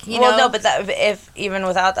way. Like, you know. Well, no, but if even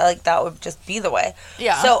without that, like, that would just be the way.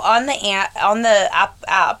 Yeah. So on the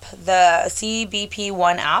app, the CBP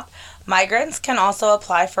 1 app, migrants can also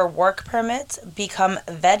apply for work permits, become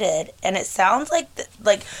vetted, and it sounds like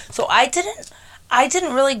so I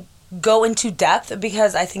didn't really go into depth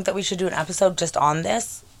because I think that we should do an episode just on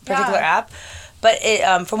this particular app. But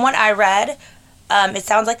it, from what I read, it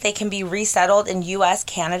sounds like they can be resettled in U.S.,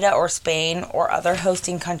 Canada, or Spain, or other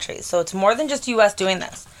hosting countries. So it's more than just U.S. doing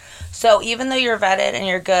this. So even though you're vetted and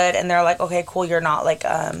you're good, and they're like, okay, cool, you're not like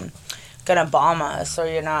gonna bomb us, or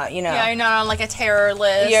you're not, you know. Yeah, you're not on like a terror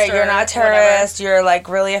list. You're not a terrorist. Whatever. You're like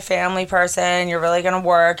really a family person. You're really gonna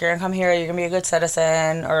work. You're gonna come here. You're gonna be a good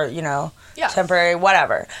citizen, or temporary,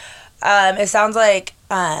 whatever. It sounds like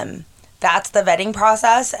that's the vetting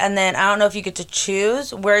process, and then I don't know if you get to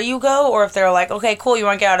choose where you go, or if they're like, okay, cool, you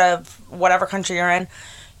want to get out of whatever country you're in,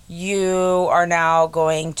 you are now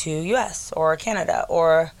going to U.S. or Canada,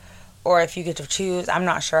 or if you get to choose. I'm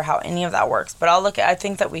not sure how any of that works, but I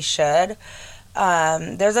think that we should.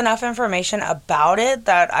 There's enough information about it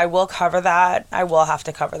that I will cover that. I will have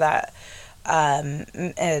to cover that.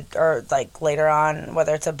 Or like later on,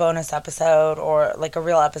 whether it's a bonus episode or like a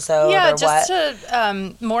real episode, or just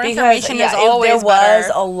what. More information is always there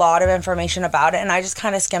was a lot of information about it, and I just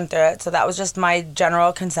kind of skimmed through it. So that was just my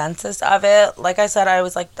general consensus of it. Like I said, I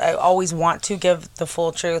always want to give the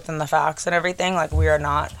full truth and the facts and everything. Like, we are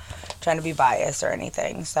not trying to be biased or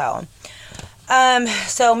anything. So,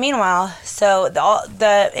 meanwhile,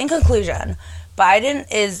 in conclusion,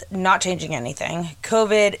 Biden is not changing anything.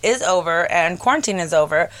 COVID is over and quarantine is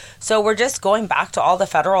over. So we're just going back to all the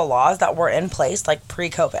federal laws that were in place, like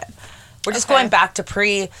pre-COVID. We're just going back to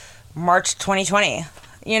pre-March 2020.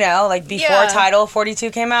 You know, like before Title 42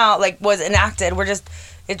 came out, like was enacted.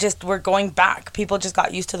 We're going back. People just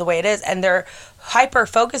got used to the way it is, and they're hyper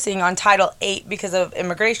focusing on Title 8 because of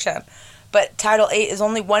immigration. But Title 8 is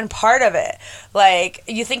only one part of it. Like,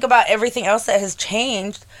 you think about everything else that has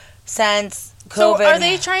changed since COVID. So are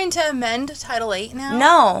they trying to amend Title 8 now?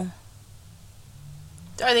 No.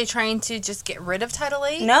 Are they trying to just get rid of Title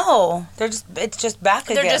 8? No. It's just back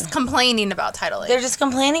again. They're just complaining about Title 8. They're just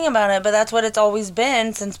complaining about it, but that's what it's always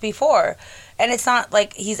been since before. And it's not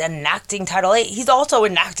like he's enacting Title 8. He's also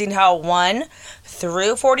enacting Title 1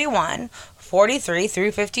 through 41, 43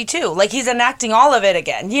 through 52. Like, he's enacting all of it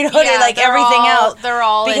again. You know, like everything else. They're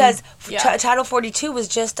all because Title 42 was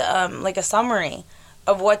just like a summary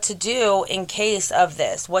of what to do in case of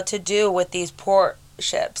this, what to do with these port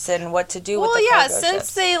ships, and what to do with the cargo since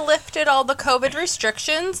ships. they lifted all the COVID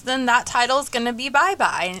restrictions, then that title is going to be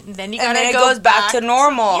bye-bye. And then it goes back to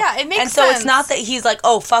normal. Yeah, it makes sense. And so it's not that he's like,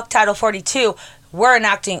 oh, fuck Title 42. We're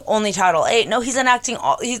enacting only Title 8. No, he's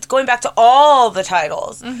going back to all the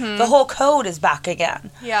titles. Mm-hmm. The whole code is back again.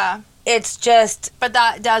 Yeah. It's just... But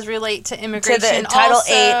that does relate to immigration to the Title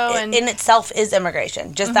 8 in itself is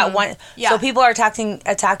immigration. Just that one... Yeah. So people are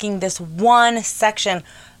attacking this one section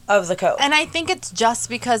of the code. And I think it's just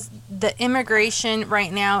because the immigration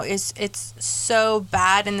right now it's so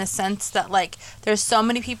bad in the sense that, like, there's so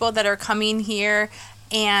many people that are coming here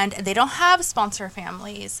and they don't have sponsor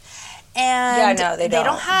families. And they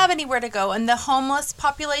don't have anywhere to go. And the homeless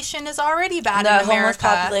population is already bad in America. The homeless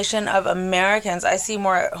population of Americans. I see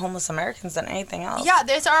more homeless Americans than anything else. Yeah,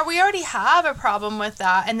 we already have a problem with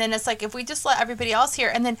that. And then it's like, if we just let everybody else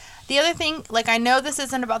here. And then the other thing, like, I know this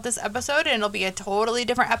isn't about this episode and it'll be a totally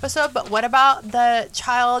different episode, but what about the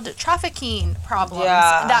child trafficking problems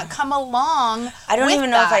that come along? I don't even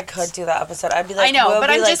know if I could do that episode. I'd be like, I know, but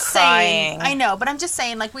I'm just crying. saying. I know, but I'm just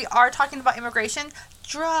saying, like, we are talking about immigration.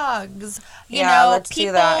 Drugs, let's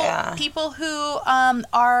do that, people who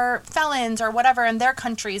are felons or whatever in their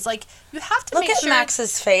countries. Like, you have to look at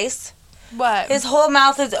Max's face. What? His whole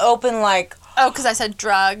mouth is open, like, oh, because I said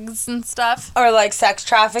drugs and stuff, or like sex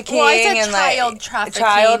trafficking. Well, I said and child like trafficking.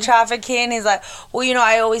 Child trafficking. He's like, well,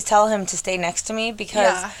 I always tell him to stay next to me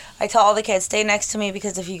because I tell all the kids, stay next to me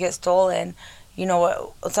because if you get stolen, you know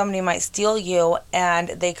what, somebody might steal you and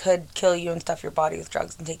they could kill you and stuff your body with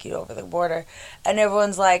drugs and take you over the border. And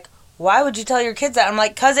everyone's like, why would you tell your kids that? I'm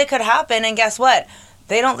like, because it could happen, and guess what?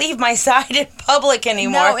 They don't leave my side in public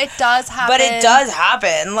anymore. No, it does happen. But it does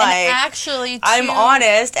happen. Like, and actually, too, I'm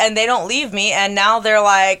honest, and they don't leave me, and now they're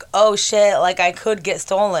like, oh shit, like I could get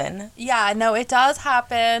stolen. Yeah, no, it does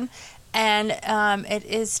happen. And it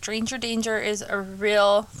is, stranger danger is a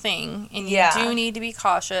real thing, and you do need to be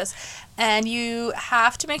cautious. And you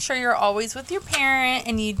have to make sure you're always with your parent,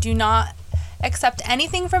 and you do not accept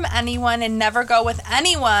anything from anyone, and never go with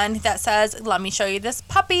anyone that says, let me show you this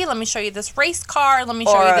puppy, let me show you this race car, let me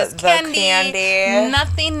show you this candy.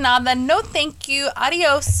 Nothing, nada, no thank you,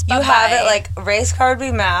 adios, bye-bye. You have it like race car would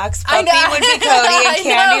be Max, puppy would be Cody, and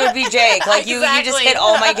candy would be Jake. Like, you just hit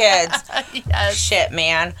all my kids. Yes. Shit,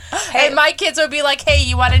 man. Hey, and my kids would be like, hey,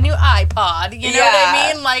 you want a new iPod? You know what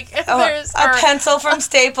I mean? Like, there's a pencil from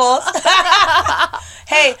Staples.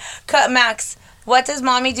 Hey, Max, what does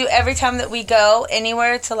mommy do every time that we go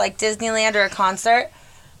anywhere to, like, Disneyland or a concert?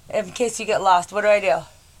 In case you get lost, what do I do?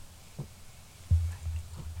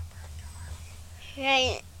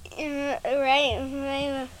 Write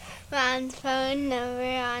my mom's phone number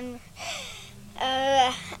on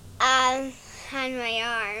my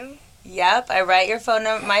arm. Yep, I write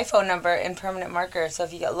my phone number in permanent marker, so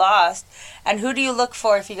if you get lost. And who do you look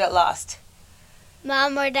for if you get lost?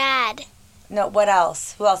 Mom or Dad. No, what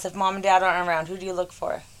else? Who else? If Mom and Dad aren't around, who do you look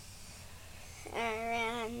for? A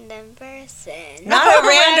random person. Not a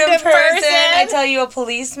random person. I tell you, a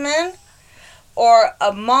policeman or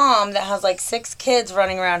a mom that has like 6 kids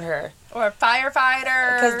running around her. Or a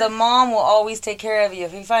firefighter. Because the mom will always take care of you.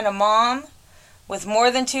 If you find a mom with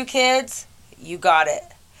more than 2 kids, you got it.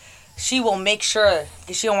 She will make sure,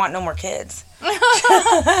 because she don't want no more kids. And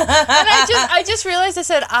I just realized I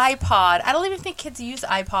said iPod. I don't even think kids use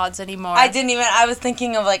iPods anymore. I was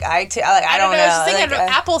thinking of like I don't know. I was just thinking of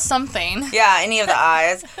Apple something. Yeah, any of the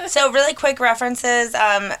I's. So really quick references,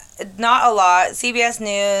 not a lot. CBS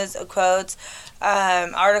News quotes,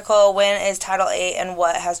 article, when is Title 8 and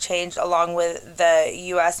what has changed along with the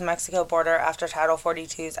U.S.-Mexico border after Title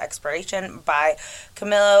 42's expiration, by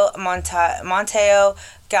Camilo Monteo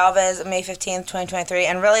Galvez, May 15th, 2023.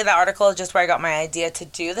 And really, the article is just where I got my idea to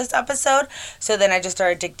do this episode. So then I just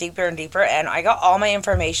started to dig deeper and deeper, and I got all my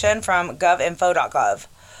information from govinfo.gov.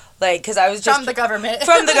 Like, because I was just... From the government.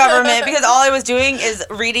 From the government, because all I was doing is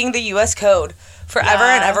reading the U.S. code forever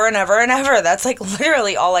and ever and ever and ever. That's, like,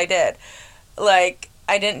 literally all I did. Like,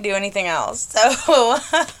 I didn't do anything else. So,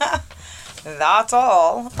 that's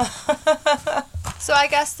all. So I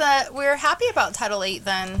guess that we're happy about Title 8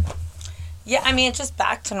 then. Yeah, I mean, it's just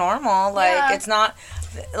back to normal. Like, it's not,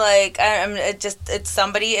 like, it's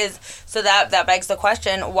somebody is, so that begs the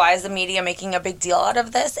question, why is the media making a big deal out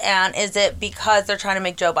of this? And is it because they're trying to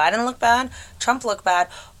make Joe Biden look bad, Trump look bad,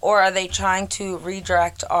 or are they trying to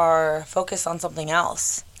redirect our focus on something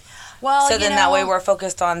else? Well, so then that way we're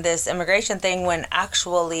focused on this immigration thing when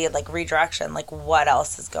actually, like, redirection, like, what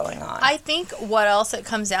else is going on? I think what else it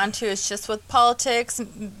comes down to is just with politics,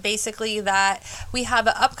 basically that we have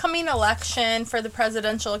an upcoming election for the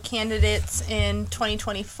presidential candidates in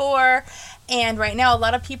 2024. And right now, a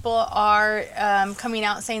lot of people are coming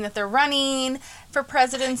out saying that they're running for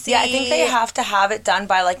presidency. Yeah, I think they have to have it done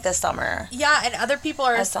by, like, this summer. Yeah, and other people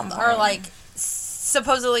are like,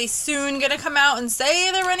 supposedly soon going to come out and say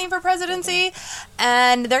they're running for presidency,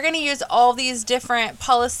 and they're going to use all these different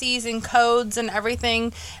policies and codes and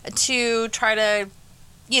everything to try to,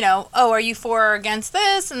 are you for or against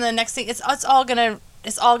this? And the next thing, it's all going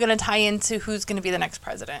to tie into who's going to be the next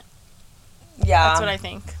president. Yeah. That's what I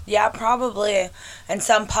think. Yeah, probably. And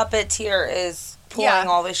some puppeteer is pulling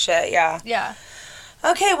all this shit. Yeah. Yeah.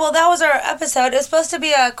 Okay, well, that was our episode. It was supposed to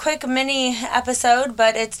be a quick mini episode,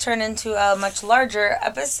 but it's turned into a much larger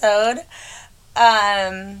episode.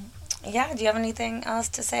 Yeah, do you have anything else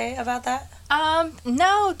to say about that?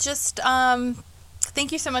 No, just,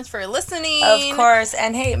 thank you so much for listening. Of course.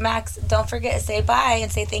 And hey, Max, don't forget to say bye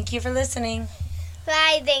and say thank you for listening.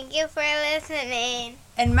 Bye. Thank you for listening.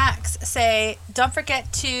 And Max, say, don't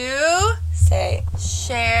forget to Say,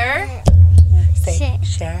 share,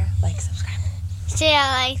 share, like, subscribe. Share,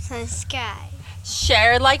 like, subscribe.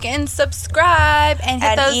 share, like, and subscribe, and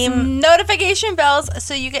hit And those notification bells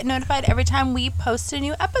so you get notified every time we post a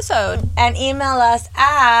new episode. And email us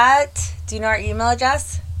at, do you know our email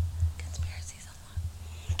address?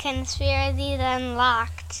 Conspiracies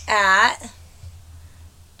Unlocked. At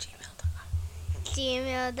gmail.com.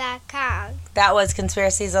 Gmail.com. That was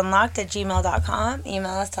conspiraciesunlocked@gmail.com.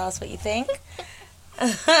 Email us, tell us what you think.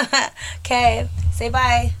 Okay, say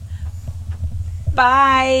bye.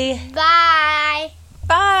 Bye. Bye.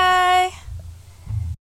 Bye.